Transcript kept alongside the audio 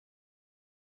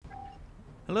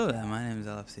Hello there, my name is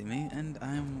Lfcme and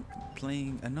I'm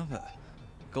playing another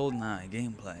Goldeneye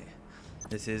gameplay.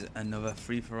 This is another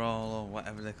free-for-all or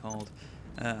whatever they're called.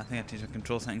 I think I changed my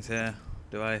control settings here.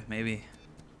 Do I? Maybe?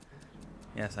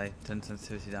 Yes, I turned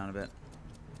sensitivity down a bit.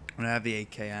 When I have the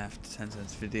 8K I have to turn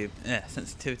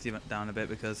sensitivity down a bit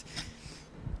because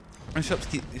my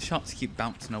shots keep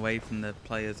bouncing away from the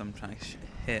players I'm trying to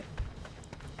hit.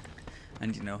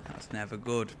 And you know, that's never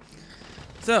good.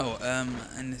 So,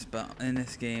 in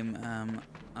this game, I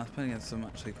was playing against some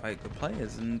actually quite good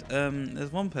players, and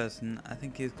there's one person, I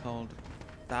think he's called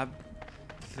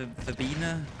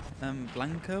Fabina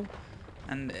Blanco,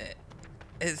 and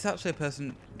it's actually a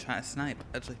person trying to snipe,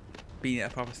 actually being a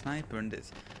proper sniper, and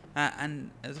it's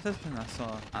the first person I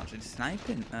saw actually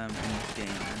sniping in this game,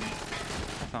 and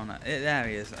I found that there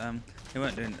he is. He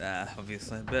weren't doing it there,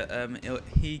 obviously, but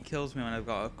he kills me when I've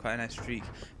got quite a nice streak.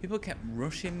 People kept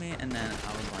rushing me, and then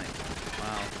I was like,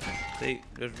 wow. See,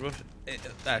 just rush.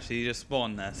 Actually, he just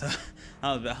spawned there, so that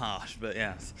was a bit harsh, but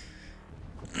yes.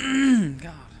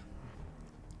 God.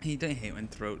 You don't hate when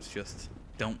throats just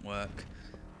don't work.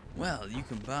 Well, you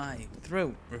can buy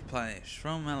throat replenish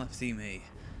from Lfcme.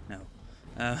 No.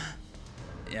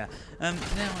 Yeah. Now I want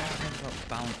to talk about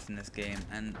balance in this game,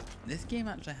 and this game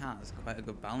actually has quite a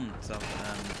good balance of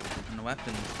on the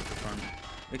weapons front,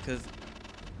 because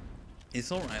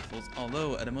assault rifles,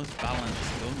 although are the most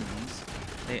balanced guns,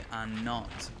 they are not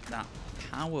that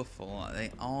powerful.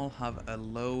 They all have a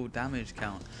low damage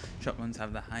count. Shotguns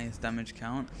have the highest damage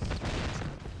count,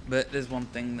 but there's one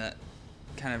thing that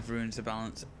kind of ruins the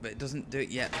balance, but it doesn't do it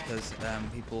yet because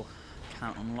people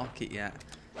can't unlock it yet,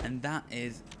 and that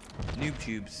is noob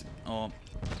tubes, or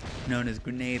known as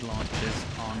grenade launchers,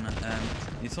 on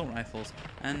the assault rifles,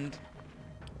 and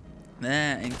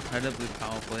they're incredibly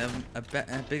powerful. They have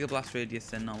a bigger blast radius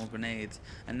than normal grenades,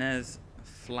 and there's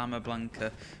Lfcme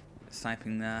Blanca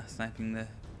sniping the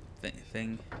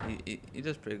thing. He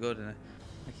does pretty good, and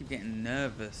I keep getting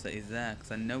nervous that he's there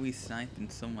because I know he's sniping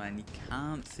somewhere and you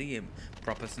can't see him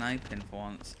proper sniping for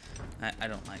once. I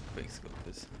don't like quick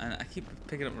scopers, and I keep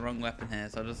picking up the wrong weapon here,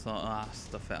 so I just thought,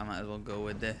 stuff it, I might as well go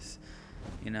with this.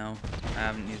 You know, I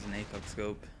haven't used an ACOG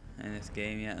scope in this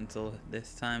game yet until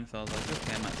this time, so I was like,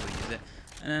 okay, I might as well use it.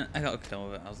 And then I got a kill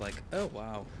with it. I was like, oh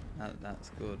wow,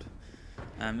 that's good.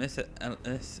 This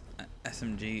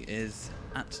SMG is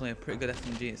actually a pretty good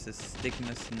SMG. It's a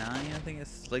Stigmas 9, I think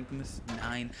it's Stigmas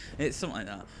 9. It's something like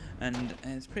that, and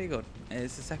it's pretty good.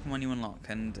 It's the second one you unlock,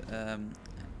 and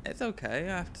it's okay.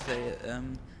 I have to say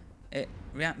it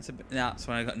reacts a bit. That's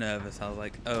when I got nervous. I was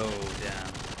like, oh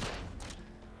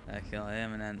damn, I kill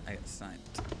him, and then I get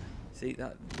sniped. See,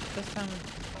 that first time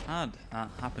had that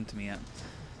happened to me yet.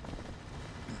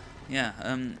 Yeah,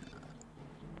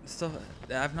 stuff.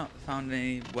 I've not found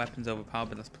any weapons overpowered,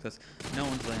 but that's because no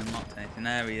one's really unlocked anything.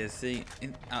 There he is. See,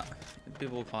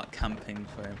 people will call it camping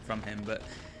from him, but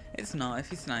it's not. If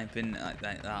he's sniping like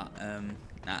that,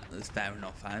 that's fair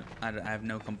enough. I have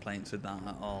no complaints with that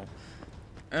at all.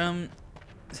 So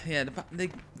yeah, the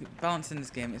balance in this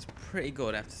game is pretty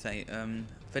good, I have to say.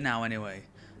 For now, anyway.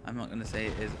 I'm not going to say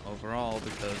it is overall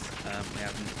because we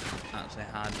haven't actually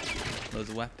had loads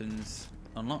of weapons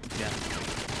unlocked yet.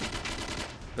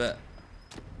 But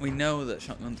we know that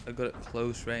shotguns are good at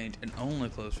close range, and only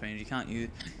close range. You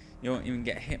won't even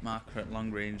get a hit marker at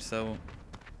long range, so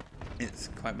it's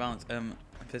quite balanced.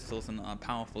 Pistols are not that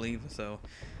powerful either, so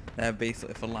they're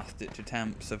basically for last ditch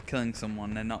attempts of killing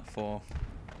someone. They're not for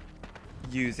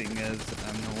using as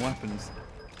normal weapons.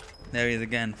 There he is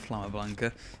again, Lfcme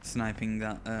Blanca, sniping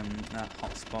that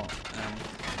hot spot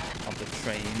of the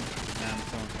train.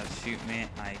 Someone tries to shoot me,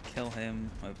 I kill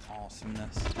him with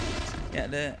awesomeness. Yeah,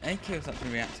 the AK was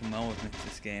actually reacting well with me to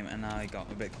this game, and I got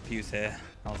a bit confused here.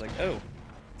 I was like, oh,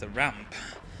 it's a ramp.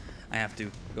 I have to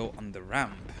go on the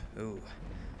ramp. Oh,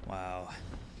 wow.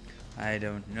 I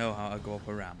don't know how to go up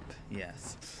a ramp.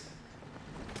 Yes.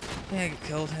 Yeah, I get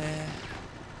killed here.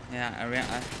 Yeah,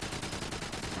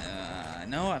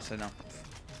 no, actually no.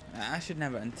 I should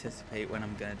never anticipate when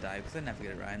I'm gonna die because I never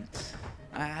get it right.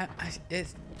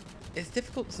 It's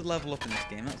difficult to level up in this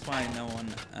game. That's why no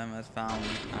one has found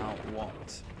out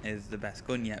what is the best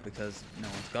gun yet, because no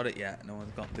one's got it yet. No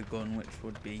one's got the gun which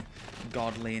would be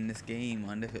godly in this game.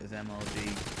 And if it was an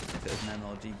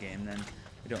MLG game, then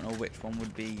we don't know which one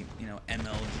would be, you know,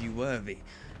 MLG worthy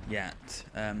yet.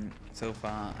 So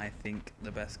far, I think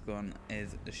the best gun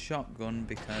is a shotgun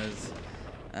because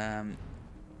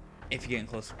if you're getting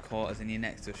close quarters and you're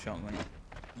next to a shotgun,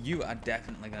 you are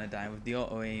definitely going to die with the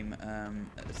auto aim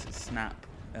snap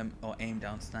or aim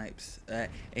down sight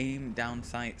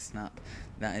snap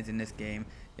that is in this game.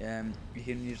 You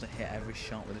can usually hit every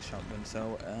shot with a shotgun.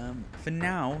 So for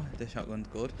now, the shotgun's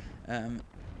good. An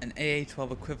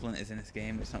AA-12 equivalent is in this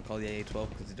game. It's not called the AA-12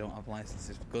 because they don't have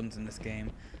licenses for guns in this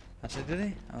game. Actually, do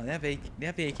they? Oh, they have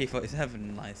the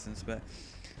AK-47 license, but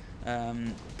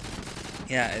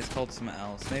yeah, it's called something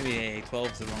else. Maybe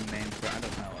AA-12 is the wrong name for it. I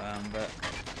don't know. But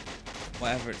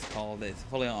whatever it's called, it's a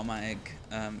fully automatic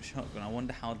shotgun. I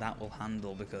wonder how that will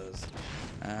handle because,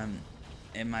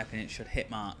 in my opinion, it should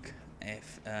hit mark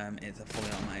if it's a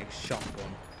fully automatic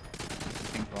shotgun.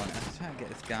 Think about it. I'm trying to get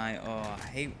this guy. Oh,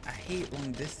 I hate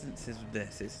long distances with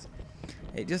this.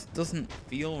 It just doesn't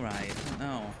feel right. I don't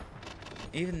know.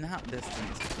 Even that distance,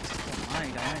 I just don't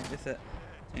like. I like this at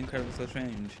incredible close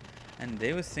range. And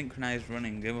they were synchronized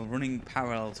running. They were running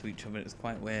parallel to each other. It was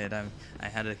quite weird. I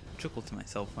had a chuckle to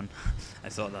myself when I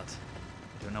saw that.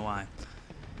 I don't know why.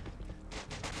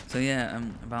 So yeah,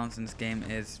 balance in this game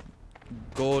is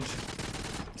good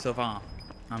so far.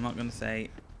 I'm not going to say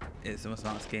it's the most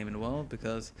balanced game in the world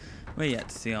because we're yet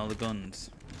to see all the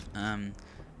guns.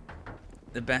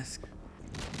 The best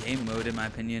game mode, in my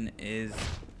opinion, is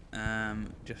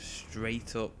just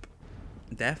straight up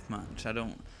deathmatch.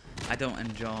 I don't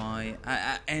enjoy.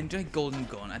 I enjoy Golden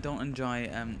Gun. I don't enjoy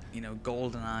you know,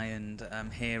 Goldeneye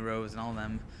and Heroes and all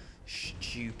them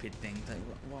stupid things. Like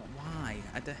why?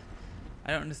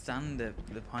 I don't understand the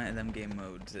point of them game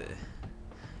modes.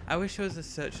 I wish it was a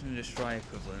search and destroy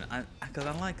equivalent. Because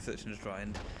I like search and destroy,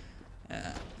 and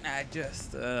it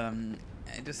just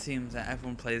seems that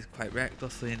everyone plays quite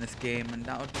recklessly in this game, and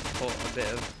that would just put a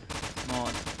bit of more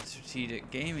strategic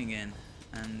gaming in.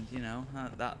 And you know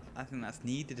that I think that's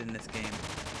needed in this game.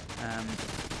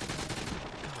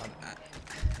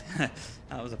 God,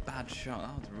 that was a bad shot.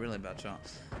 That was a really bad shot.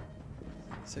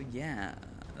 So yeah,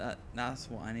 that's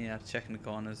what I needed. Checking the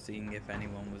corners, seeing if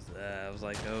anyone was there. I was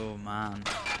like, oh man.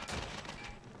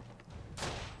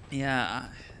 Yeah,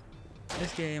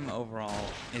 this game overall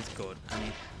is good. I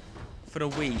mean, for the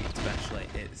Wii especially,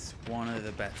 it's one of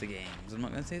the better games. I'm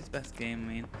not gonna say it's the best game.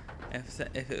 I mean, if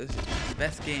it was the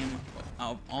best game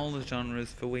out of all the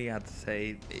genres for Wii, I'd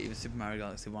say it was Super Mario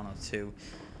Galaxy 1 or 2.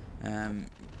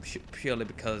 Purely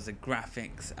because the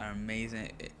graphics are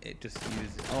amazing. It just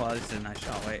uses. Oh, this is a nice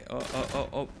shot. Wait.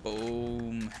 Oh,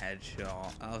 boom,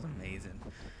 headshot. That was amazing.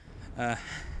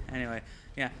 Anyway,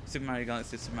 yeah, Super Mario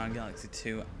Galaxy, Super Mario Galaxy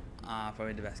 2 are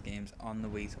probably the best games on the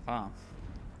Wii so far,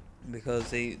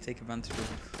 because they take advantage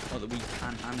of what the Wii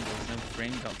can handle. There's no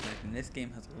frame drops. And this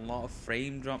game has a lot of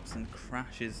frame drops and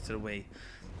crashes to the Wii.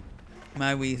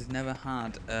 My Wii has never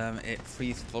had it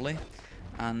freeze fully,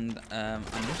 and on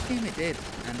this game it did.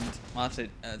 And well,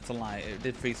 actually, it's a lie. It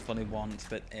did freeze fully once,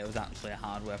 but it was actually a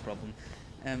hardware problem.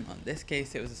 On this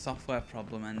case, it was a software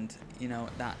problem, and you know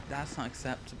that's not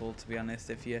acceptable, to be honest.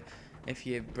 If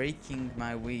you're breaking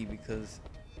my Wii because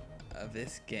of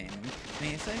this game, I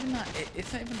mean, it's not even that.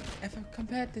 It's not even. If I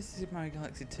compared this to Super Mario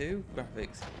Galaxy 2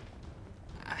 graphics,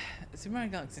 Super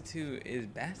Mario Galaxy 2 is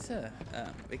better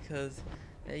because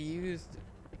they used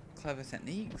clever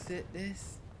techniques.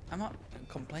 I'm not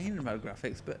complaining about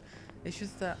graphics, but it's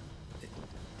just that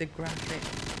the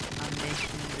graphics are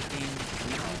making the game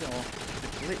freeze, or the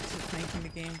glitch is making the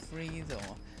game freeze,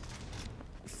 or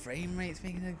frame rate's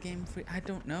making the game freeze. I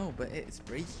don't know, but it's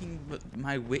breaking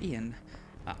my Wii, and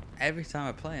every time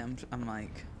I play, I'm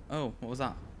like, oh, what was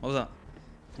that? What was that?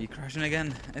 Are you crashing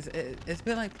again? It's a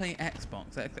bit like playing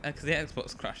Xbox, because the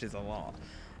Xbox crashes a lot.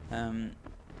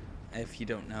 If you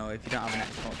don't know, if you don't have an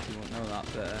Xbox, you won't know that,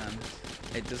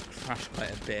 but it does crash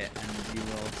quite a bit, and you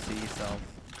will see yourself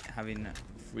having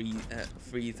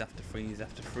freeze after freeze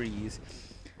after freeze.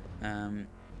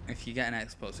 If you get an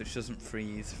Xbox which doesn't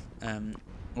freeze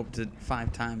up to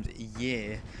 5 times a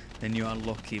year, then you are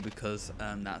lucky, because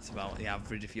that's about the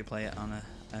average if you play it on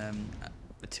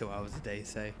a 2 hours a day,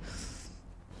 say.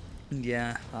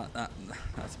 Yeah,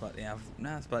 that's about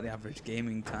the average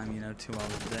gaming time, you know, 2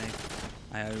 hours a day.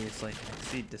 I obviously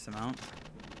exceed this amount,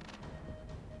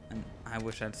 and I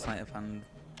wish I had sleight of hand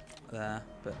there,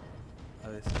 but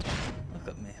obviously, look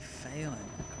at me failing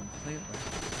completely.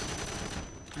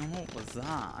 And what was that?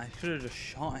 I should have just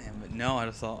shot him, but no, I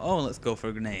just thought, oh, let's go for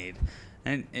a grenade,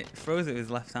 and it throws it with his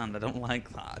left hand. I don't like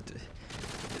that.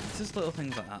 It's just little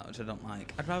things like that which I don't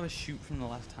like. I'd rather shoot from the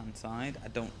left hand side. I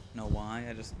don't know why.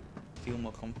 I just feel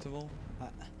more comfortable.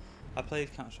 I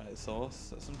played Counter-Strike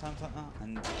Source sometimes like that,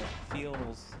 and it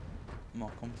feels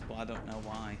more comfortable. I don't know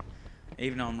why.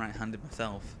 Even though I'm right-handed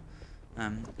myself, I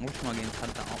wish more games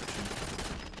had that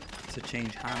option to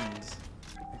change hands,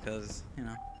 because, you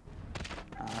know,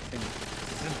 I think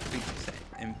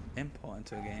it's important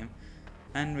to a game.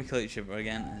 and we kill each other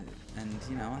again. And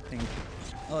you know, I think,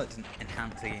 oh, it doesn't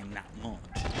enhance the game that much.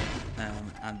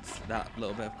 Adds that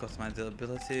little bit of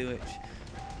customizability, which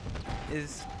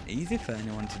is easy for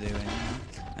anyone to do. You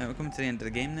know? We're coming to the end of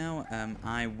the game now.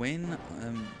 I win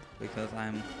because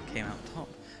I came out top.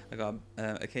 I got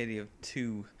a KD of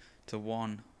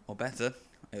 2-1 or better.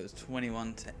 It was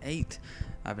 21-8.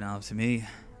 I've been Lfcme,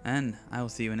 and I will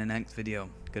see you in the next video.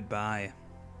 Goodbye.